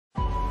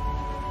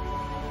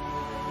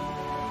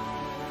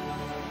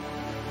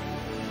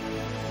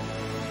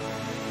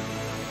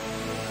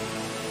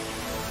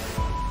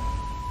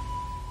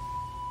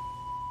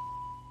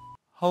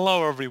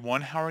Hello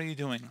everyone, how are you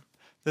doing?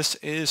 This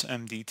is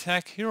MD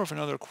Tech here with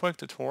another quick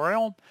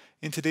tutorial.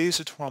 In today's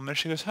tutorial, I'm going to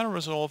show you guys how to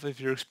resolve if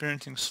you're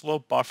experiencing slow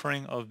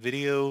buffering of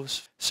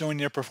videos. So when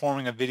you're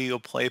performing a video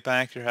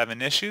playback, you're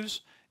having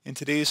issues. In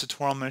today's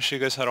tutorial, I'm going to show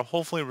you guys how to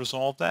hopefully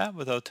resolve that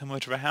without too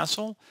much of a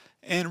hassle.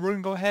 And we're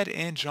going to go ahead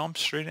and jump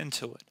straight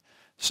into it.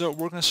 So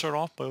we're going to start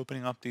off by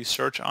opening up the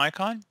search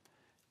icon.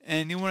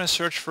 And you want to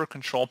search for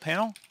control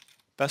panel.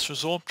 Best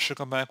result should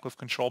come back with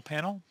control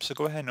panel. So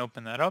go ahead and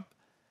open that up.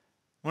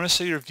 You want to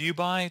set your view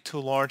by to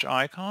large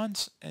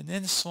icons and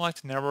then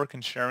select Network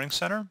and Sharing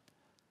Center.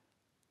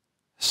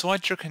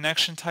 Select your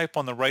connection type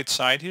on the right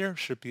side here,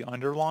 should be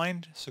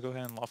underlined, so go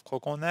ahead and left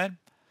click on that.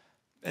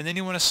 And then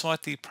you want to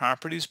select the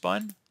Properties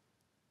button.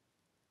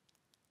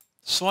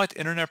 Select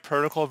Internet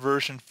Protocol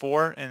version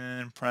 4 and then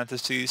in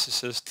parentheses it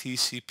says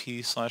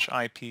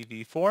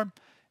TCP/IPv4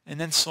 and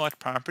then select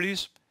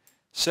Properties.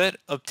 Set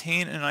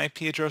obtain an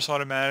IP address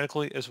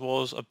automatically as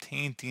well as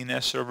obtain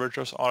DNS server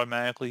address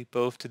automatically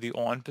both to the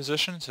on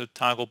position. So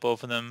toggle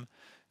both of them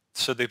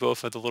so they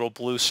both have the little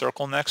blue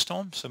circle next to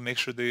them. So make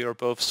sure they are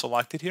both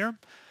selected here.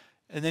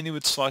 And then you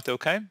would select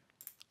OK.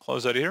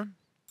 Close out of here.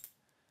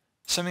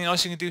 Something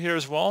else you can do here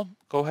as well,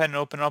 go ahead and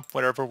open up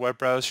whatever web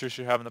browsers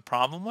you're having the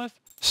problem with.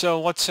 So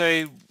let's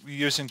say you're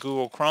using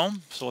Google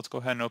Chrome. So let's go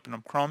ahead and open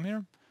up Chrome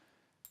here.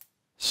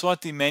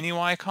 Select the menu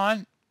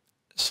icon.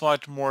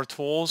 Select More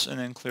Tools and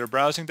then Clear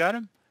Browsing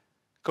Data.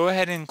 Go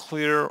ahead and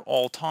clear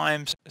all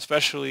times,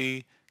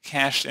 especially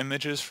cached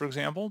images, for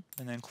example,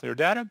 and then clear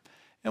data.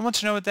 And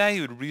once you know with that,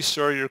 you would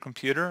restart your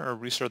computer or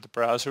restart the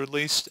browser at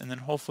least, and then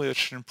hopefully it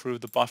should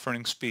improve the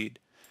buffering speed.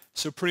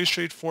 So pretty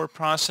straightforward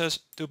process.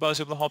 I was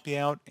able to help you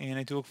out, and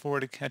I do look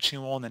forward to catching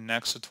you all in the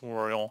next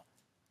tutorial.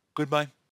 Goodbye.